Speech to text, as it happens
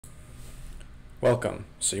Welcome.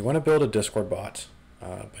 So you want to build a Discord bot,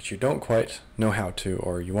 but you don't quite know how to,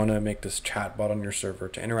 or you want to make this chat bot on your server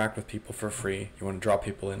to interact with people for free. You want to draw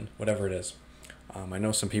people in, whatever it is. I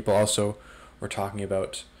know some people also were talking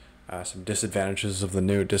about some disadvantages of the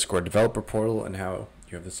new Discord developer portal and how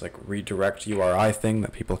you have this like redirect URI thing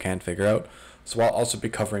that people can't figure out. So I'll also be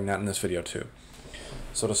covering that in this video too.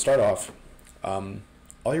 So to start off, all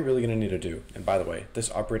you're really going to need to do, and by the way,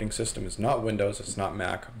 this operating system is not Windows, it's not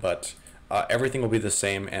Mac, but everything will be the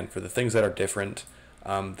same, and for the things that are different,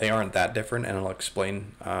 they aren't that different, and I'll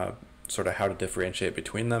explain sort of how to differentiate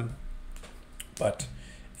between them. But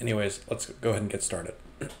anyways, let's go ahead and get started.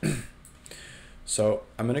 So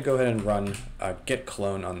I'm going to go ahead and run git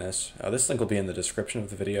clone on this. This link will be in the description of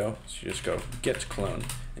the video, so you just go git clone.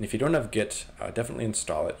 And if you don't have git, definitely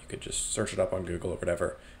install it. You could just search it up on Google or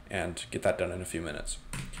whatever and get that done in a few minutes.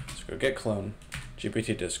 So go git clone,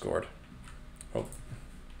 GPT Discord. Oh,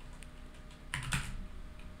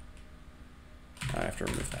 I have to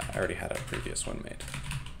remove that. I already had a previous one made.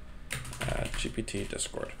 GPT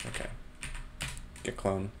Discord. Okay. Git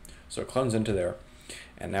clone. So it clones into there.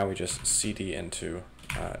 And now we just cd into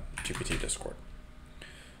GPT Discord.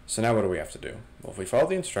 So now what do we have to do? Well, if we follow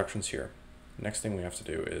the instructions here, the next thing we have to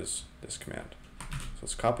do is this command. So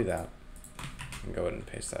let's copy that and go ahead and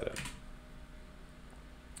paste that in.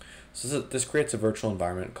 So this creates a virtual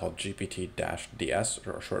environment called GPT-DS,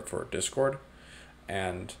 or short for Discord.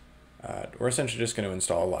 And we're essentially just going to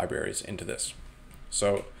install libraries into this.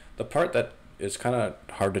 So the part that is kind of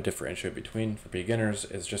hard to differentiate between for beginners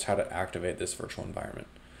is just how to activate this virtual environment.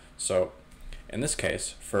 So in this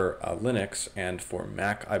case, for Linux and for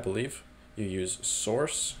Mac, I believe, you use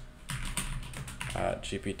source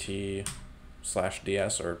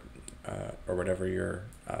GPT/DS or whatever your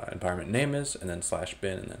environment name is, and then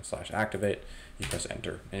 /bin and then /activate. You press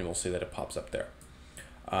enter and we'll see that it pops up there.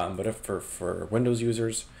 But if for Windows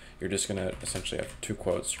users, you're just going to essentially have two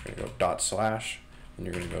quotes. You're going to go /, and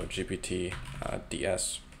you're going to go GPT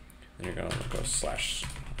DS, and you're going to go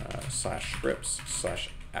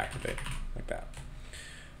 /scripts/activate, like that.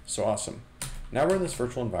 So awesome. Now we're in this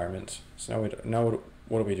virtual environment. So now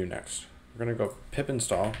what do we do next? We're going to go pip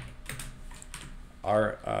install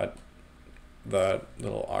our the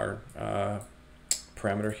little r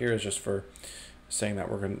parameter here is just for saying that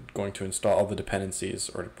we're going to install all the dependencies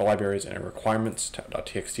or libraries in a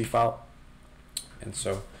requirements.txt file. And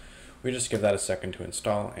so we just give that a second to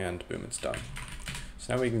install, and boom, it's done.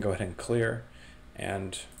 So now we can go ahead and clear,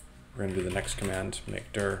 and we're going to do the next command,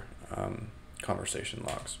 make dir conversation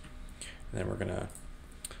logs. And then we're going to,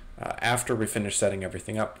 after we finish setting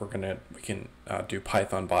everything up, we can do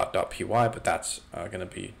python bot.py, but that's going to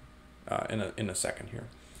be in a second here.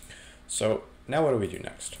 So now what do we do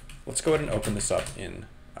next? Let's go ahead and open this up in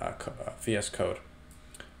VS Code.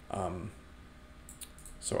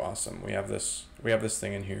 So awesome. We have this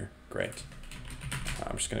thing in here. Great.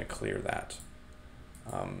 I'm just going to clear that.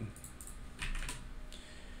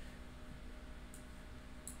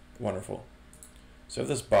 Wonderful. So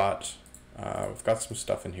this bot, we've got some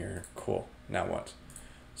stuff in here. Cool. Now what?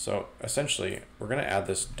 So essentially, we're going to add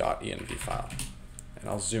this .env file, and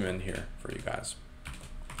I'll zoom in here for you guys.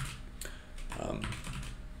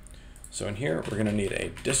 So in here, we're going to need a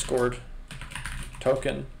Discord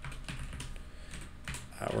token.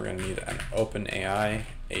 We're going to need an OpenAI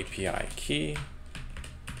API key,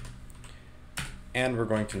 and we're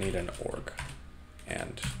going to need an org.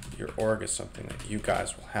 And your org is something that you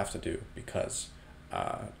guys will have to do, because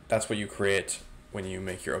that's what you create when you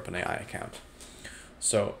make your OpenAI account.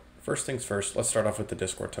 So first things first, let's start off with the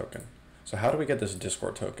Discord token. So how do we get this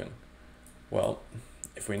Discord token? Well,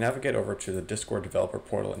 if we navigate over to the Discord developer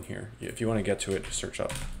portal in here, if you want to get to it, just search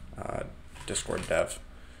up Discord dev,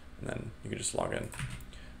 and then you can just log in.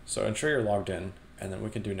 So ensure you're logged in, and then what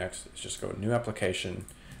we can do next is just go new application,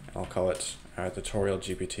 and I'll call it tutorial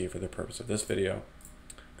GPT for the purpose of this video.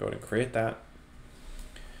 Go ahead and create that.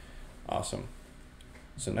 Awesome.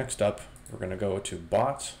 So next up, we're going to go to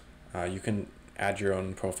bot. You can add your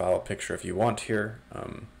own profile picture if you want here,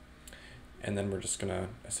 and then we're just going to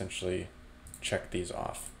essentially check these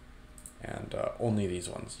off, and only these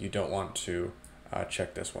ones. You don't want to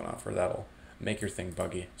check this one off, or that'll make your thing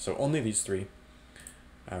buggy. So only these three.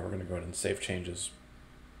 We're going to go ahead and save changes.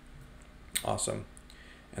 Awesome.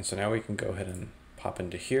 And so now we can go ahead and pop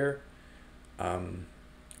into here. And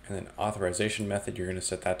then authorization method, you're going to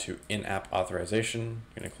set that to in-app authorization.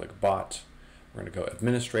 You're going to click bot. We're going to go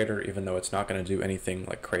administrator, even though it's not going to do anything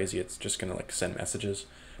like crazy. It's just going to like send messages.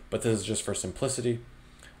 But this is just for simplicity.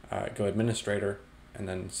 Go administrator and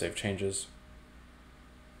then save changes.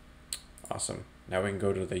 Awesome. Now we can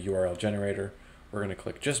go to the URL generator. we're going to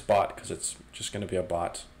click just bot because it's just going to be a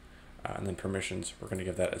bot. And then permissions, we're going to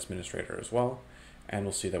give that administrator as well. And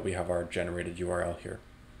we'll see that we have our generated URL here.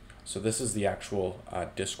 So this is the actual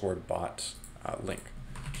Discord bot link.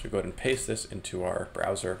 So we go ahead and paste this into our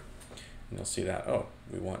browser, and you'll see that, oh,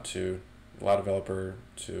 we want to allow developer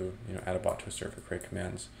to add a bot to a server, create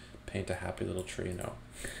commands, paint a happy little tree. No.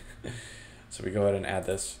 So we go ahead and add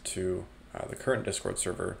this to the current Discord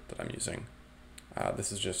server that I'm using.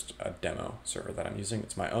 This is just a demo server that I'm using.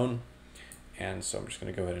 It's my own. And so I'm just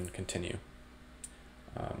going to go ahead and continue.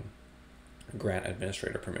 Grant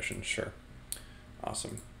administrator permission. Sure.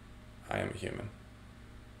 Awesome. I am a human.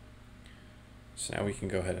 So now we can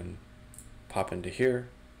go ahead and pop into here.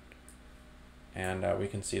 And we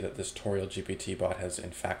can see that this Tutorial GPT bot has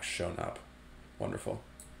in fact shown up. Wonderful.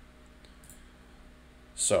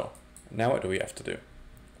 So now what do we have to do?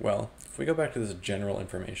 Well, if we go back to this general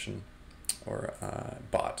information or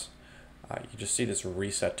bot, you just see this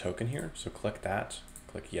reset token here. So click that,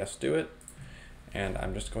 click yes, do it. And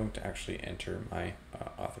I'm just going to actually enter my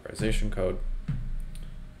authorization code.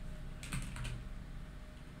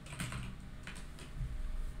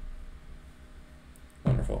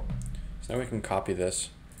 Wonderful. So now we can copy this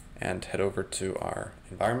and head over to our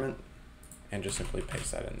environment and just simply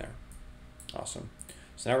paste that in there. Awesome.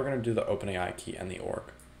 So now we're going to do the OpenAI key and the org.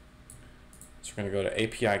 So we're going to go to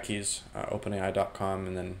API keys, openai.com,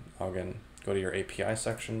 and then again, go to your API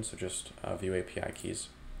section. So just view API keys.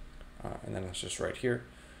 And then it's just right here.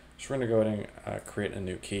 So we're going to go ahead and create a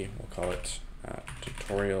new key. We'll call it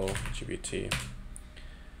tutorial GPT.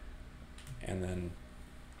 And then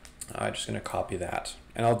I'm just going to copy that.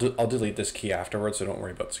 And I'll delete this key afterwards, so don't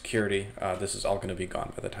worry about security. This is all going to be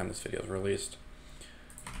gone by the time this video is released.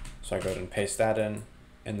 So I go ahead and paste that in.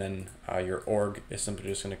 And then your org is simply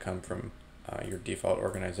just going to come from your default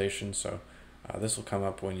organization. So this will come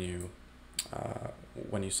up when you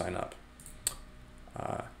sign up.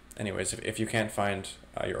 Anyways, if you can't find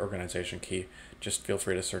your organization key, just feel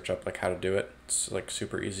free to search up like how to do it. It's like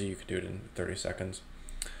super easy. You can do it in 30 seconds.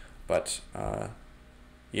 But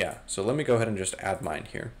yeah, so let me go ahead and just add mine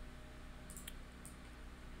here.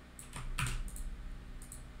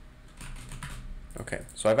 Okay,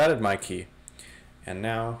 so I've added my key, and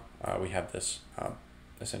now we have this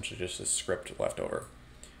essentially just a script left over.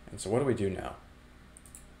 And so what do we do now?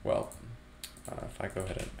 Well, if I go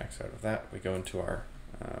ahead and X out of that, we go into our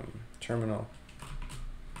terminal.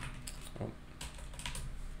 Oh.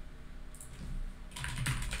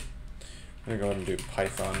 I'm going to go ahead and do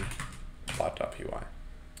Python bot.py.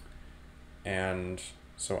 And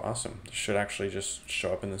so awesome. This should actually just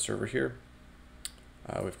show up in the server here.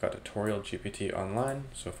 We've got tutorial GPT online.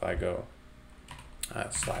 So if I go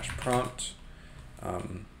 /prompt,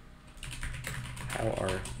 how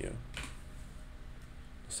are you?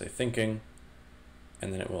 Say thinking,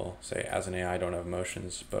 and then it will say, as an AI, I don't have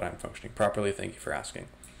emotions, but I'm functioning properly. Thank you for asking.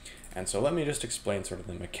 And so let me just explain sort of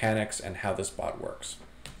the mechanics and how this bot works.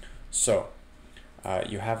 So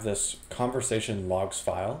you have this conversation logs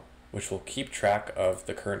file, which will keep track of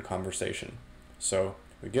the current conversation. So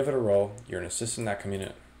we give it a role. You're an assistant that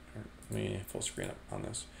communicates. Let me full screen up on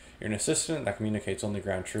this. You're an assistant that communicates only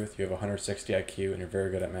ground truth. You have 160 IQ and you're very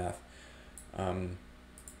good at math.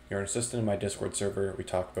 You're an assistant in my Discord server. We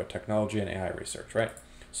talk about technology and AI research, right?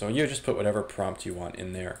 So you just put whatever prompt you want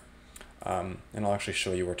in there. And I'll actually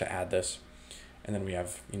show you where to add this. And then we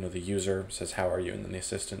have, the user says, how are you? And then the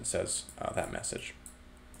assistant says that message.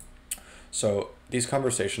 So these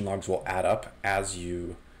conversation logs will add up as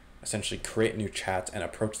you essentially create new chats and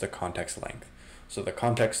approach the context length. So the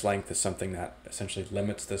context length is something that essentially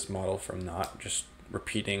limits this model from not just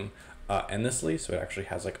repeating endlessly. So it actually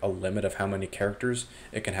has like a limit of how many characters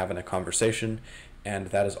it can have in a conversation. And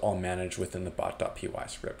that is all managed within the bot.py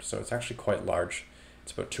script. So it's actually quite large.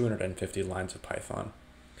 It's about 250 lines of Python.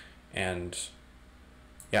 And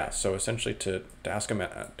yeah, so essentially to ask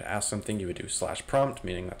something, you would do /prompt,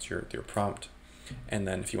 meaning that's your prompt. And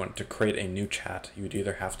then if you wanted to create a new chat, you would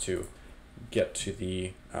either have to get to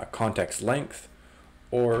the context length,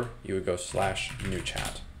 or you would go /new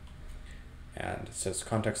chat. And it says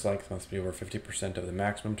context length must be over 50% of the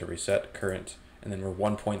maximum to reset current, and then we're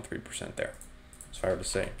 1.3% there. So if I were to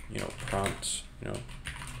say, prompt,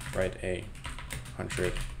 write a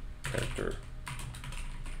 100-character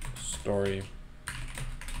story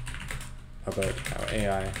about how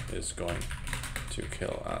AI is going to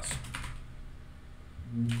kill us.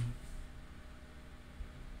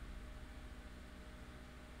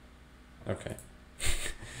 Okay.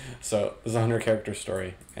 So this is a 100-character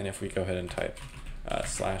story, and if we go ahead and type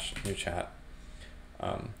 /new chat,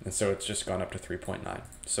 and so it's just gone up to 3.9.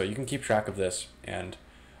 So you can keep track of this, and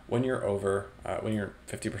when you're over, when you're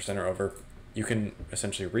 50% or over, you can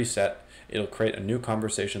essentially reset. It'll create a new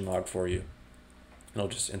conversation log for you. It'll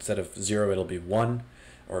just, instead of 0, it'll be 1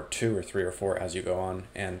 or 2 or 3 or 4 as you go on.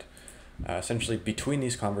 And essentially between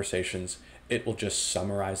these conversations, it will just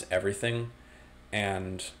summarize everything.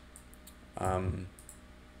 And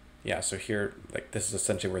yeah, so here, like, this is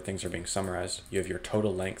essentially where things are being summarized. You have your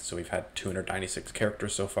total length, so we've had 296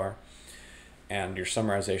 characters so far. And your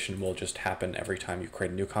summarization will just happen every time you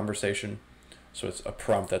create a new conversation. So it's a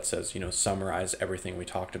prompt that says, summarize everything we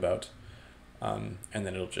talked about. And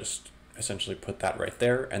then it'll just essentially put that right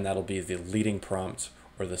there, and that'll be the leading prompt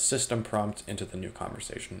or the system prompt into the new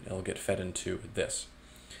conversation. It'll get fed into this.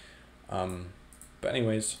 But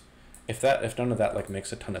anyways, if none of that like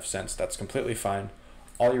makes a ton of sense, that's completely fine.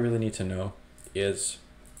 All you really need to know is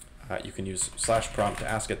you can use /prompt to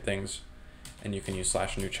ask it things, and you can use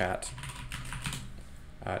 /new chat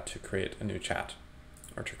to create a new chat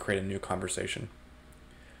or to create a new conversation.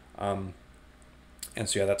 And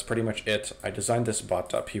so yeah, that's pretty much it. I designed this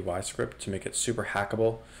bot.py script to make it super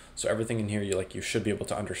hackable. So everything in here, you should be able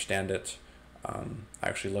to understand it. I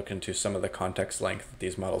actually looked into some of the context length that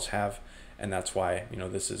these models have, and that's why,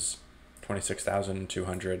 this is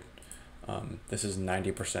 26,200. This is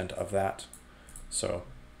 90% of that. So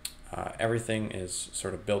everything is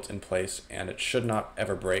sort of built in place, and it should not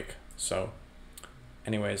ever break. So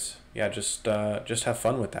anyways, yeah, just have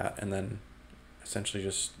fun with that, and then essentially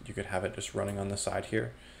you could have it just running on the side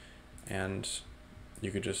here, and you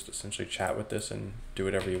could just essentially chat with this and do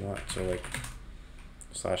whatever you want. So like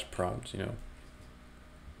 /prompt,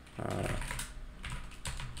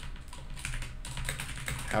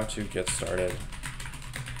 how to get started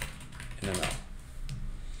in ML.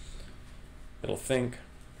 It'll think.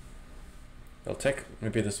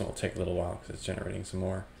 Maybe this one will take a little while because it's generating some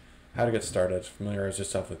more. How to get started. Familiarize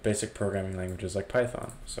yourself with basic programming languages like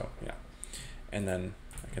Python. So yeah. And then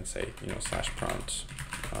I can say, /prompt,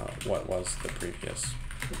 what was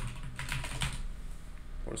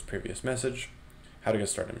previous message, how to get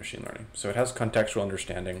started in machine learning. So it has contextual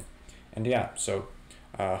understanding. And yeah, so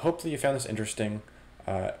hopefully you found this interesting.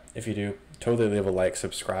 If you do, totally leave a like,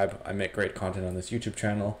 subscribe. I make great content on this YouTube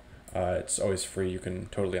channel. It's always free. You can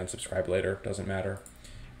totally unsubscribe later. Doesn't matter.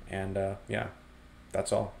 And yeah,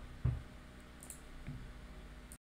 that's all.